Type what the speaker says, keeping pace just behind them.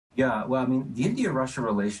Yeah, well, I mean, the India-Russia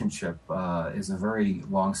relationship is a very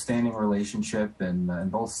long-standing relationship,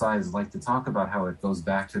 and both sides like to talk about how it goes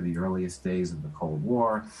back to the earliest days of the Cold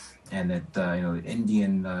War, and that the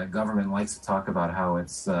Indian government likes to talk about how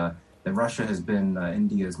it's that Russia has been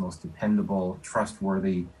India's most dependable,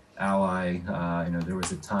 trustworthy ally. There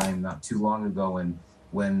was a time not too long ago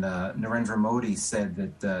when Narendra Modi said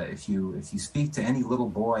that if you speak to any little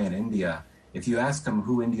boy in India, if you ask him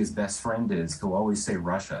who India's best friend is, he'll always say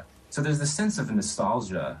Russia. So there's this sense of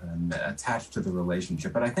nostalgia attached to the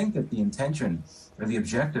relationship. But I think that the intention or the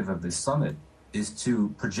objective of this summit is to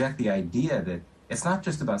project the idea that it's not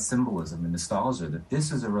just about symbolism and nostalgia, that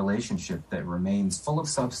this is a relationship that remains full of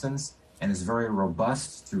substance and is very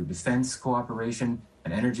robust through defense cooperation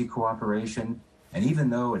and energy cooperation. And even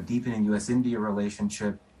though a deepening U.S.-India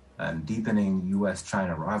relationship and deepening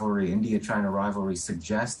U.S.-China rivalry, India-China rivalry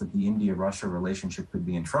suggests that the India-Russia relationship could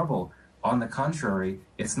be in trouble. On the contrary,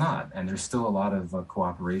 it's not, and there's still a lot of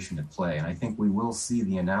cooperation at play. And I think we will see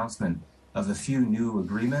the announcement of a few new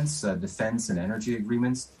agreements, defense and energy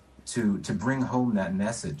agreements, to bring home that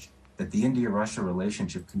message that the India-Russia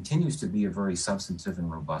relationship continues to be a very substantive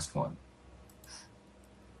and robust one.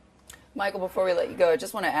 Michael, before we let you go, I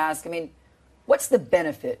just want to ask, what's the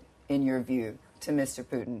benefit, in your view, to Mr.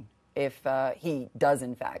 Putin if he does,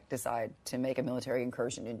 in fact, decide to make a military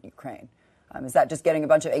incursion in Ukraine? Is that just getting a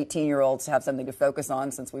bunch of 18-year-olds to have something to focus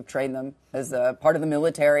on since we've trained them as a part of the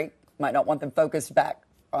military? Might not want them focused back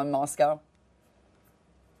on Moscow?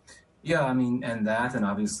 Yeah, and that, and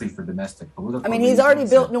obviously for domestic political he's already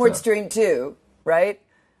built Nord Stream 2, right?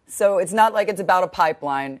 So it's not like it's about a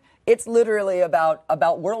pipeline. It's literally about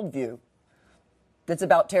worldview. It's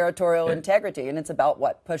about territorial integrity, and it's about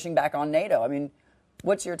what? Pushing back on NATO.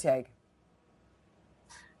 What's your take?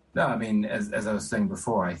 No, as I was saying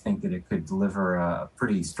before, I think that it could deliver a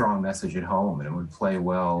pretty strong message at home, and it would play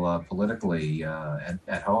well politically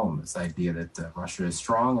at home. This idea that Russia is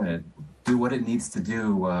strong and it do what it needs to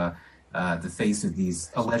do the face of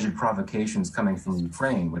these alleged provocations coming from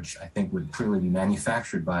Ukraine, which I think would clearly be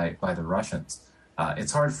manufactured by the Russians.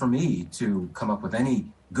 It's hard for me to come up with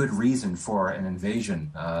any good reason for an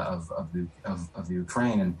invasion of the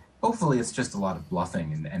Ukraine, and hopefully it's just a lot of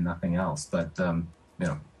bluffing and nothing else. But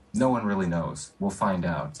no one really knows. We'll find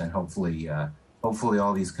out, and hopefully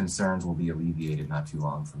all these concerns will be alleviated not too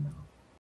long from now.